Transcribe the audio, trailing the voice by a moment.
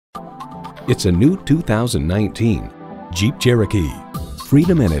It's a new 2019 Jeep Cherokee.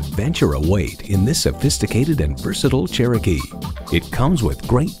 Freedom and adventure await in this sophisticated and versatile Cherokee. It comes with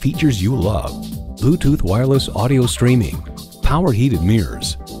great features you love: Bluetooth wireless audio streaming, power heated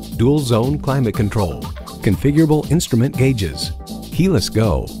mirrors, dual zone climate control, configurable instrument gauges, keyless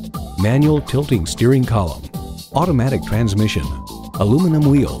go, manual tilting steering column, automatic transmission, aluminum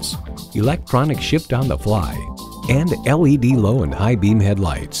wheels, electronic shift on the fly, and LED low and high beam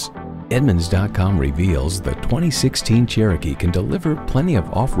headlights. Edmunds.com reveals the 2016 Cherokee can deliver plenty of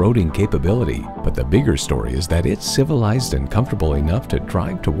off-roading capability, but the bigger story is that it's civilized and comfortable enough to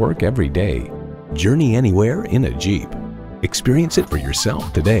drive to work every day. Journey anywhere in a Jeep. Experience it for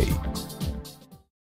yourself today.